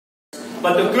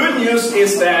But the good news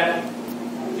is that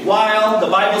while, the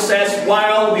Bible says,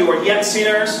 while we were yet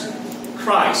sinners,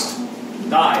 Christ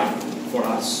died for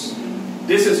us.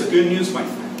 This is the good news, my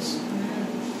friends.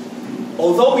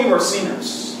 Although we were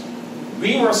sinners,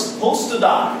 we were supposed to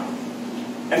die,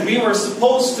 and we were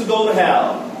supposed to go to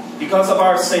hell because of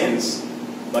our sins,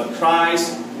 but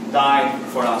Christ died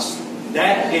for us.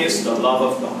 That is the love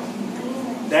of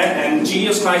God. And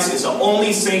Jesus Christ is the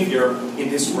only Savior in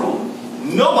this world.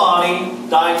 Nobody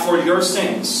died for your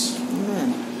sins.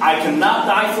 I cannot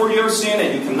die for your sin,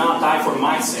 and you cannot die for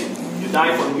my sin. You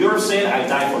die for your sin, I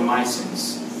die for my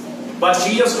sins. But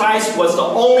Jesus Christ was the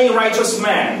only righteous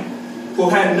man who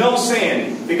had no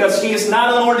sin, because He is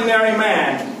not an ordinary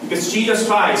man, because Jesus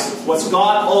Christ was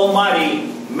God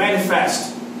Almighty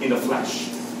manifest in the flesh.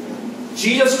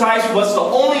 Jesus Christ was the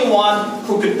only one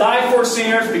who could die for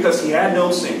sinners because He had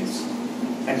no sins.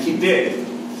 And He did.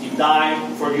 He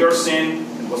died for your sin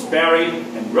and was buried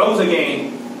and rose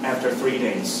again after 3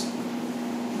 days.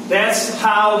 That's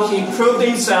how He proved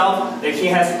Himself that He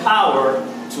has power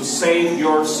to save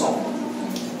your soul.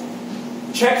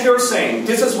 Check your saying.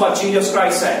 This is what Jesus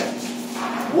Christ said.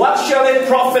 What shall it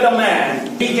profit a man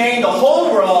if he gain the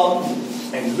whole world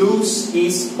and lose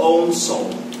his own soul?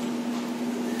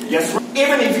 Yes,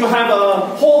 even if you have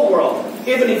a whole world,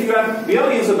 even if you have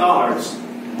billions of dollars,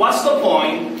 what's the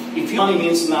point if money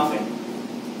means nothing?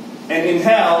 And in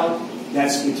hell,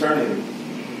 that's eternity.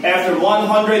 After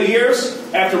 100 years,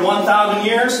 after 1,000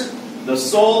 years, the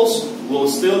souls will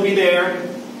still be there.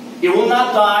 It will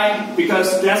not die,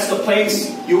 because that's the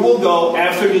place you will go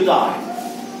after you die.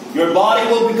 Your body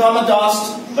will become a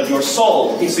dust, but your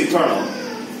soul is eternal.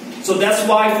 So that's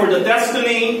why for the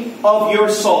destiny of your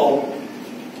soul,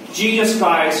 Jesus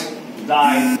Christ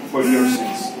died for your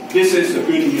sins. This is the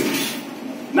good news.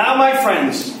 Now, my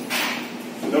friends,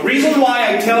 the reason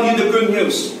why I tell you the good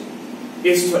news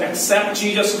is to accept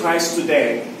Jesus Christ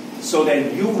today, so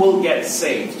that you will get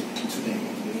saved today.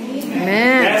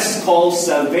 Amen. That's called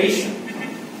salvation.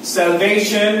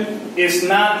 Salvation is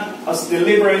not a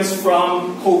deliverance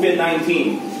from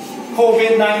COVID-19.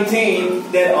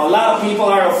 COVID-19 that a lot of people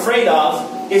are afraid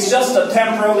of is just a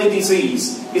temporary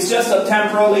disease. It's just a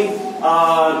temporary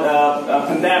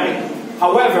pandemic.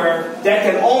 However, that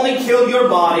can only kill your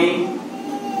body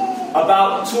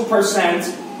about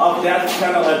 2% of that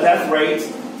kind of a death rate.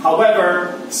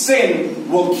 However, sin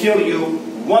will kill you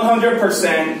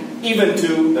 100%, even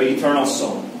to the eternal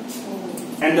soul.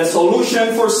 And the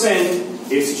solution for sin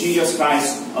is Jesus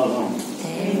Christ alone.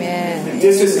 Amen. And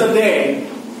this is the day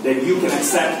that you can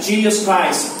accept Jesus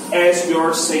Christ as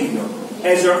your Savior,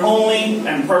 as your only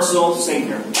and personal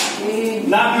Savior.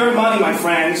 Not your money, my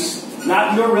friends,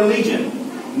 not your religion,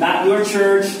 not your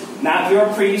church, not your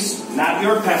priest, not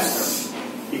your pastor.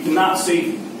 It cannot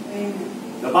save you.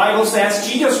 The Bible says,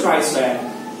 Jesus Christ said,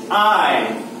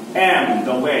 I am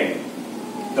the way,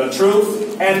 the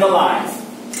truth, and the life.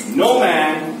 No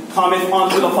man cometh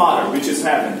unto the Father, which is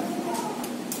heaven,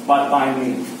 but by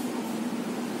me.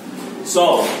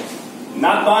 So,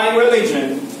 not by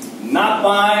religion, not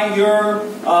by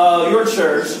your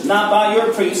church, not by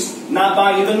your priest, not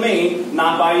by even me,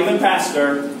 not by even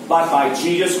pastor, but by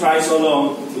Jesus Christ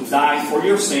alone, who died for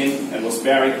your sin and was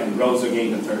buried and rose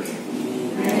again the third day.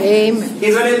 Amen.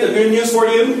 Isn't it the good news for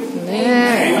you?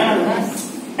 Amen. Amen.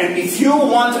 And if you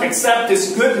want to accept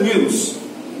this good news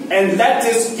and let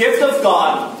this gift of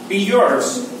God be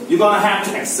yours, you're going to have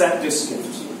to accept this gift.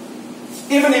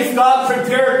 Even if God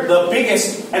prepared the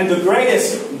biggest and the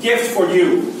greatest gift for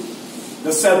you,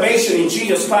 the salvation in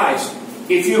Jesus Christ,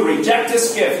 if you reject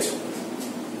this gift,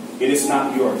 it is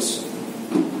not yours.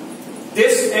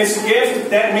 This is a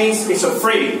gift, that means it's a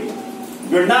free.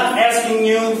 We're not asking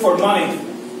you for money.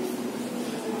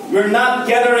 We're not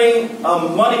gathering a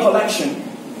money collection.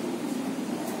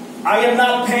 I am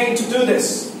not paying to do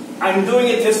this. I'm doing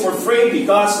it just for free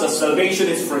because the salvation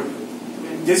is free.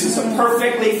 This is a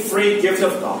perfectly free gift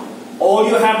of God. All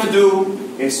you have to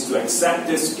do is to accept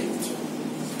this gift.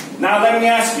 Now let me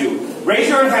ask you, raise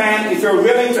your hand if you're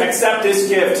willing to accept this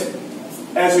gift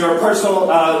as your personal,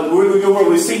 you will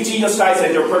receive Jesus Christ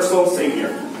as your personal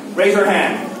Savior. Raise your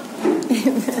hand.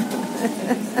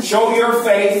 Show your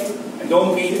faith and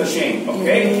don't be ashamed,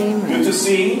 okay?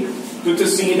 Good to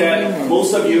see that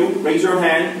most of you raise your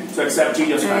hand to accept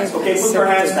Jesus Christ. Okay, put your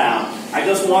hands down. I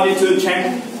just wanted to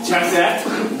check that.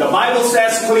 The Bible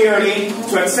says clearly,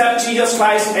 to accept Jesus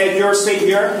Christ as your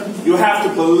Savior, you have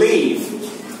to believe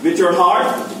with your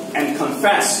heart and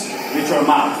confess with your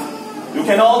mouth. You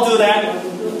can all do that.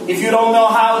 If you don't know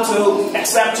how to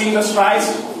accept Jesus Christ,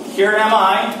 here am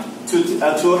I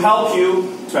to help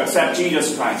you to accept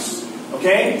Jesus Christ.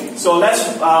 Okay? So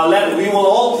we will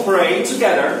all pray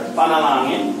together.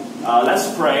 Panalangin.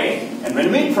 Let's pray. And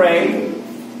when we pray,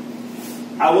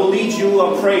 I will lead you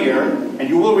a prayer, and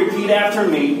you will repeat after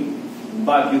me,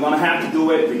 but you're going to have to do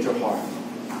it with your heart.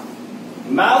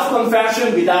 Mouth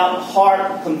confession without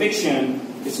heart conviction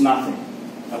is nothing.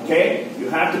 Okay? You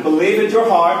have to believe with your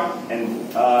heart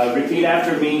and repeat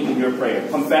after me in your prayer.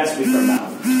 Confess with your mouth.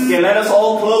 Okay, let us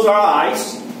all close our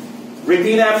eyes.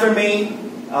 Repeat after me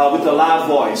with a loud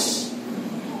voice.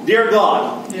 Dear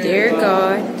God,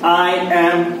 I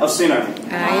am a sinner.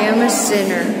 I am a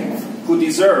sinner who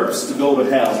deserves to go to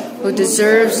hell.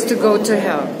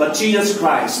 But Jesus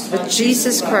Christ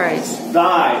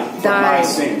died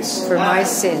for my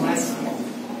sins.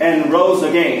 And rose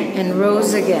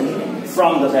again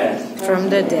from the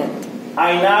dead.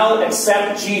 I now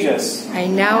accept Jesus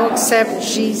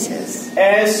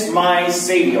as my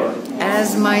Savior.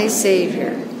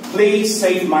 Please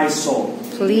save my soul.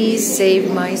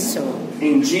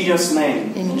 In Jesus'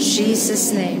 name.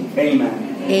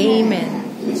 Amen.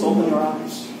 Please open your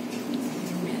eyes.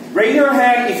 Raise your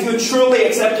hand if you truly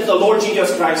accepted the Lord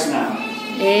Jesus Christ now.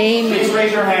 Amen. Please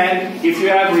raise your hand if you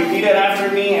have repeated after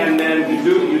me and then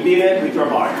you did it with your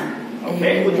heart.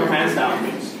 Okay, Amen. Put your hands down,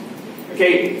 please.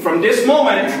 Okay, from this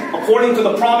moment, according to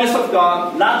the promise of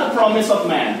God, not the promise of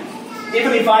man.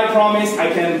 Even if I promise,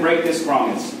 I can break this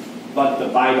promise.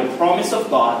 But by the promise of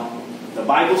God, the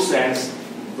Bible says,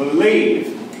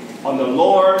 believe on the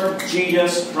Lord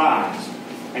Jesus Christ,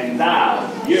 and thou,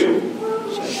 you,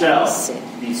 shall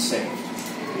be saved.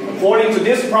 According to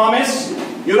this promise,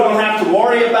 you don't have to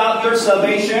worry about your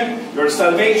salvation. Your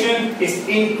salvation is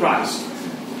in Christ.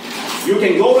 You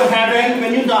can go to heaven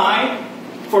when you die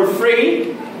for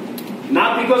free,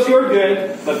 not because you're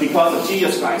good, but because of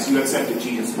Jesus Christ. You accepted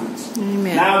Jesus Christ.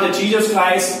 Amen. Now that Jesus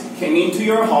Christ came into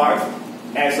your heart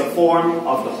as a form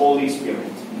of the Holy Spirit.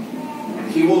 And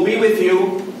He will be with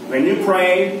you. When you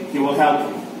pray, He will help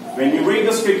you. When you read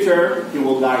the scripture, He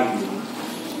will guide you.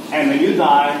 And when you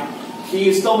die, He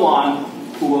is the one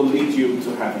who will lead you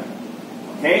to heaven.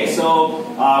 Okay, so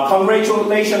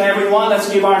congratulations everyone. Let's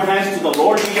give our hands to the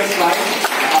Lord Jesus Christ.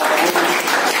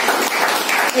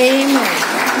 Amen.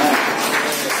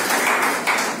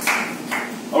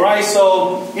 Alright,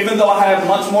 so even though I have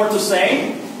much more to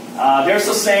say, there's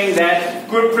a saying that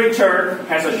good preacher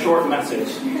has a short message.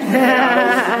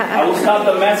 I will stop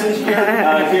the message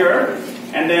here.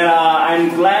 And then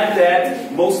I'm glad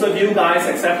that most of you guys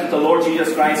accepted the Lord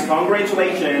Jesus Christ.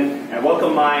 Congratulations, and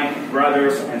welcome my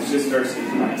brothers and sisters in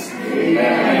Christ.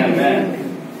 Amen. Amen.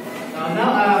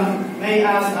 Now, may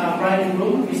I ask bride and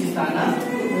groom, Mrs. Tana.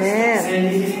 Amen. And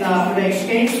this is the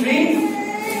exchange ring.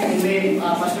 May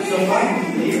Pastor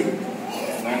Sofan, please.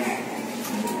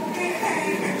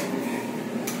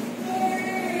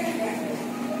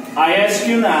 I ask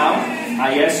you now,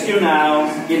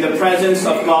 in the presence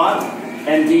of God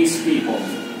and these people,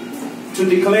 to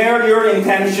declare your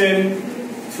intention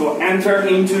to enter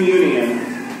into union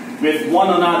with one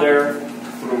another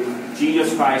through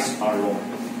Jesus Christ our Lord.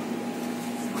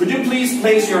 Could you please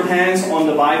place your hands on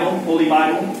the Bible, Holy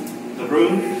Bible, the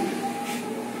room?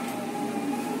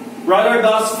 Brother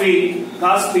Godspeed,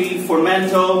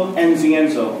 Formento, and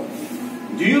Zienzo,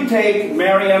 do you take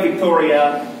Maria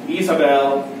Victoria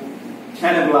Isabel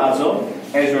Caneblazo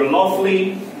as your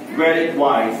lawfully wedded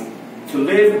wife to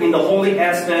live in the holy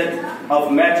aspect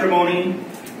of matrimony,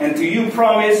 and do you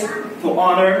promise to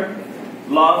honor,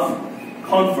 love,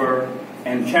 comfort,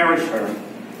 and cherish her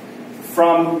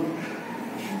from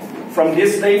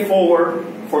this day forward,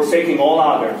 forsaking all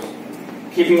others,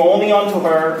 keeping only unto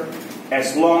her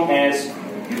as long as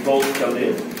you both shall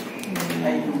live?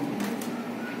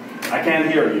 I can't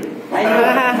hear you. All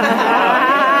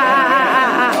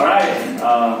right.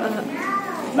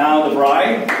 Now the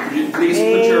bride, could you please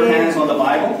put your hands on the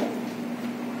Bible?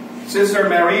 Sister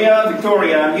Maria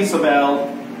Victoria Isabel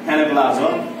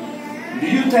Caneblazo, do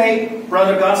you take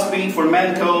Brother Godspeed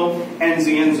Formento and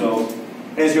Zienzo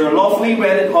as your lawfully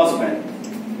wedded husband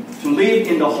to live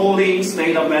in the holy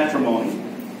state of matrimony?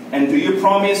 And do you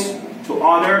promise to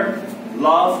honor,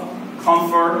 love,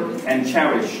 comfort, and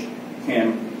cherish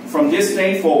him from this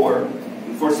day forward,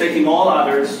 forsaking all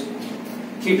others,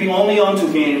 keeping only unto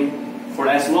him for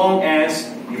as long as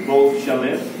you both shall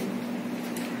live?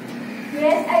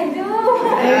 Yes, I do.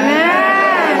 Amen.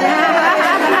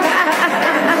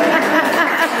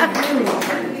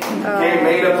 Okay,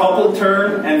 may the couple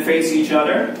turn and face each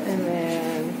other.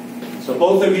 Amen. So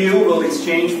both of you will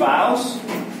exchange vows.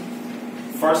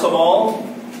 First of all,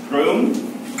 groom,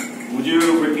 would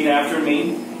you repeat after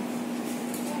me?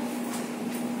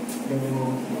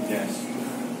 Yes.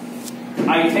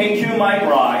 I take you, my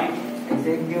bride,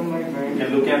 thank you, my You bride.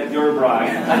 can look at your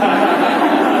bride.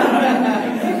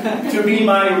 To be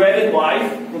my wedded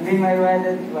wife, To be my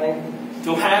wedded wife.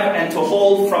 to have and to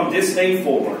hold from this day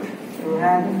forward, To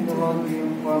have and to hold you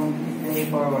from this day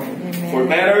forward. for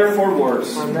better, for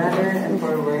worse, For better and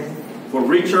for worse. for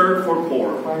richer, for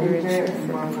poorer, For richer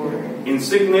and for poorer. in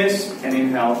sickness and in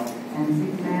health, And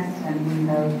sickness and in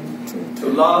health. to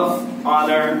love,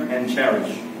 honor, and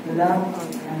cherish, To love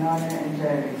and honor and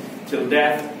cherish. till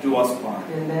death do us part.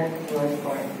 Till death do us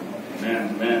part.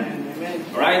 Amen. Amen.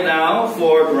 All right, now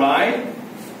for bride,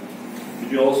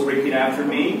 would you also repeat after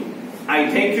me? I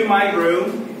take you, my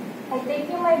groom, I take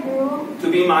you, my groom,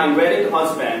 to be my wedded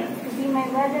husband, to be my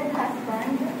wedded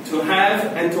husband, to have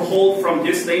and to hold from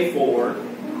this day forward, to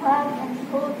have and to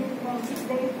hold you from this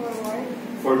day forward,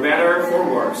 for better, for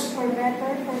worse, for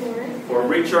better, for worse, for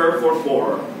richer, for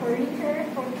poorer, for richer,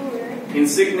 for poorer, in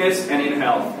sickness and in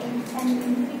health, and in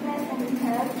sickness and in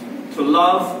health, to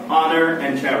love, honor,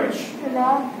 and cherish, to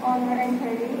love, honor, and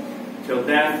cherish, till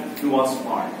death do us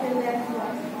part. till death do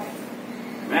us part.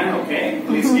 Amen. Okay,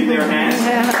 please give their hands.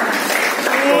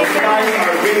 Those guys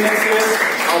are witnesses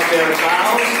of their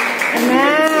vows and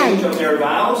exchange of their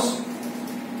vows.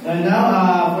 And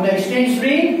now for the exchange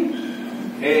ring.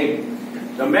 Okay,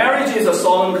 the marriage is a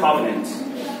solemn covenant,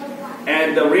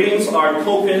 and the rings are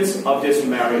tokens of this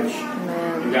marriage.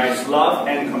 You guys' love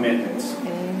and commitment.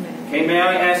 Okay, may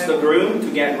I ask the groom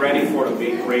to get ready for the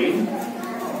big ring?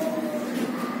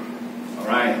 All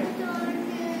right,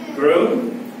 groom.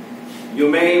 You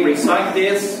may recite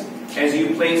this as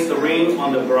you place the ring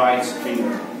on the bride's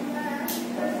finger.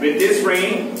 With this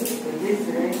ring, With this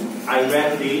ring, I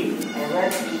wed thee. I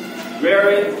wed thee. Wear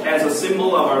it as a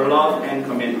symbol of our love and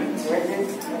commitment. Wed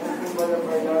this as a symbol of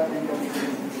our love and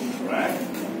commitment. Right?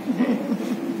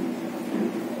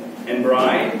 And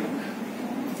bride,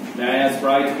 may I ask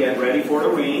bride to get ready for the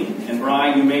ring. And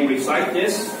bride, you may recite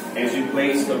this as you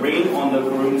place the ring on the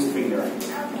groom's finger.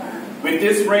 With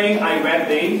this ring, I wed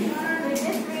thee. With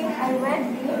this ring I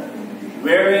wed thee,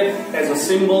 Wear it as a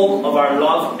symbol of our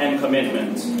love and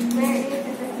commitment. where it is a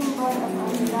symbol of our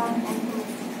love and commitment.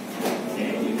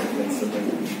 Okay, you can place the ring.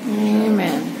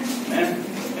 Amen. Amen.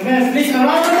 Amen. Please, a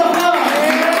round of applause.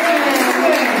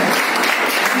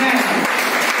 Amen.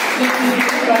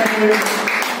 Let's brother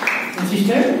and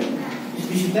sister. Please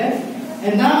be seated.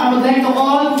 And now I would like to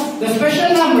call the special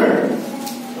number.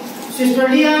 Sister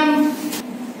Liam.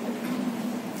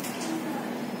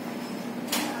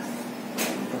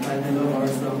 The title of our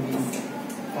song is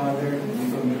Father, we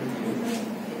commit to you.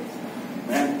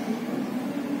 Amen.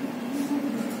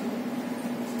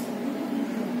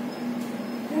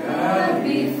 God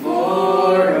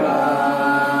before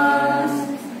us,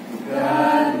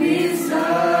 God beside,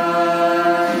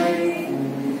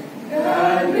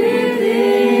 God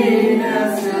within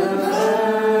us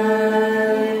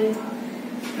abide,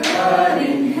 God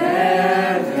in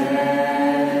heaven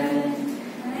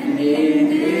and in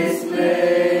this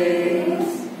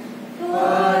place.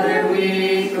 Father,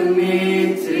 we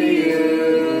commit to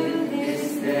you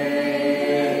this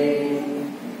day.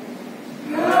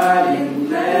 God in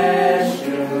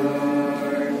pleasure,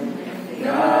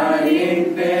 God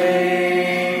in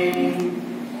pain,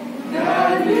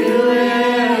 God will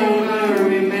ever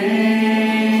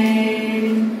remain.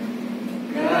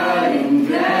 God in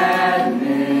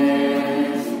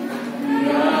gladness,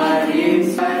 God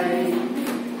in sight.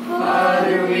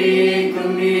 Father, we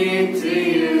commit to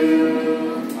you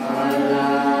our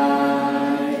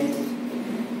lives.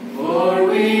 For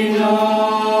we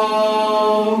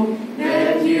know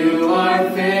that you are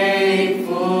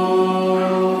faithful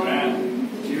Amen.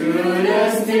 through the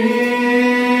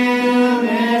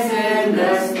stillness and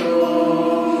the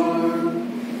storm.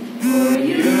 For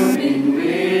you've been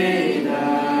with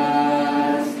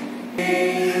us.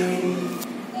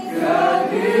 God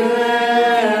will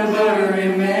ever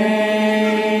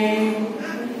remain.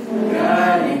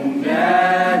 God in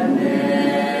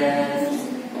gladness,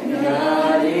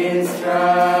 God in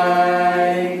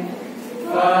strife.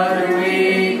 Father,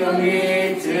 we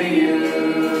commit to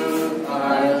you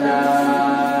our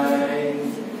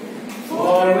lives.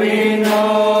 For we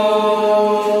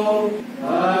know,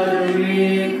 Father,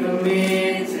 we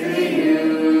commit to you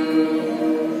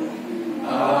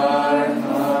our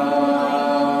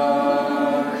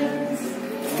hearts.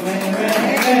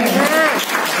 Amen.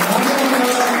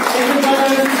 Thank you,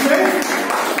 brother and sister.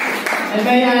 And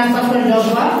may I ask Pastor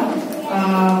Joshua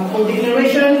for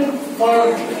declaration for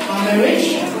marriage.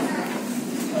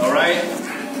 All right.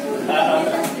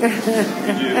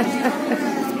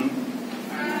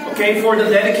 Okay, for the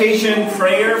dedication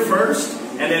prayer first,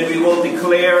 and then we will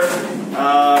declare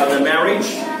the marriage.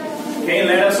 Okay,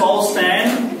 let us all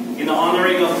stand in the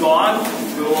honoring of God.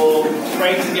 We will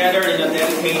pray together in the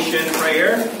dedication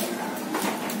prayer.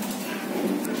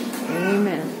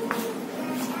 Amen.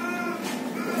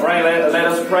 All right, let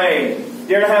us pray.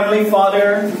 Dear Heavenly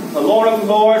Father, the Lord of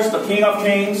Lords, the King of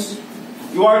Kings,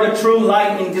 you are the true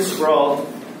light in this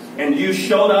world, and you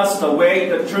showed us the way,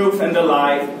 the truth, and the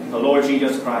life, the Lord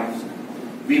Jesus Christ.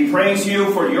 We praise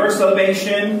you for your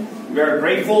salvation. We are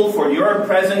grateful for your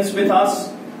presence with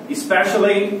us,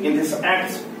 especially in this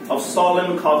act of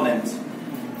solemn covenant.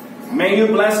 May you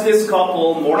bless this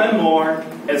couple more and more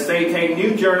as they take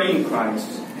new journey in Christ.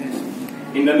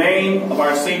 In the name of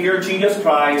our Savior Jesus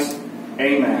Christ,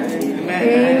 amen.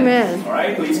 Amen. All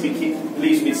right, please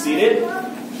be seated.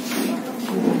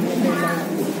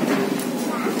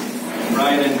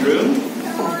 Brian and Drew,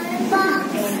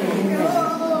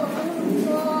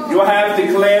 you have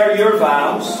declared your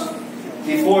vows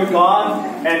before God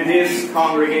and this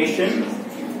congregation.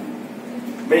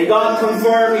 May God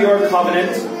confirm your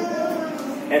covenant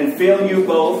and fill you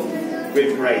both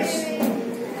with grace.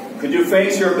 Could you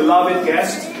face your beloved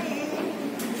guest?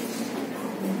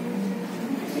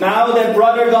 Now that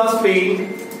Brother Godspeed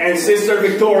and Sister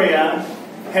Victoria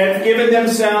have given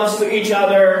themselves to each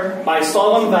other by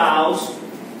solemn vows,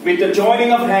 with the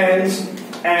joining of hands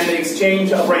and the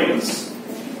exchange of rings,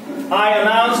 I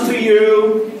announce to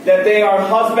you that they are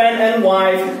husband and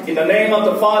wife in the name of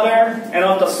the Father, and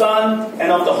of the Son,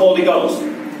 and of the Holy Ghost.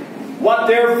 What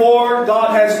therefore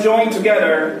God has joined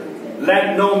together,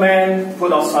 let no man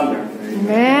put asunder.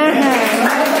 Amen.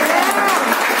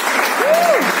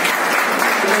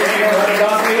 Okay, Brother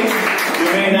Godspeed, you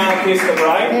may now kiss the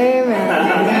bride. Amen.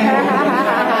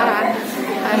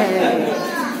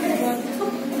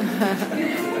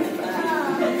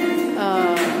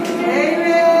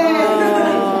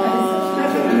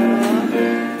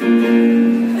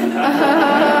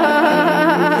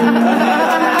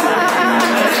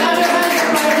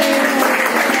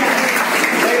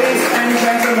 Ladies and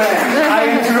gentlemen,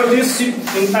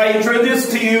 I introduce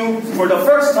to you for the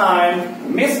first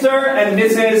time Mr. and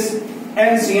Mrs.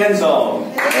 Encienzo.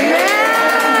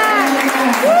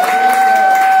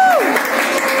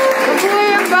 Ako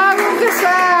yung bagong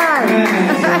kasal.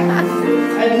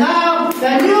 And now,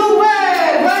 the new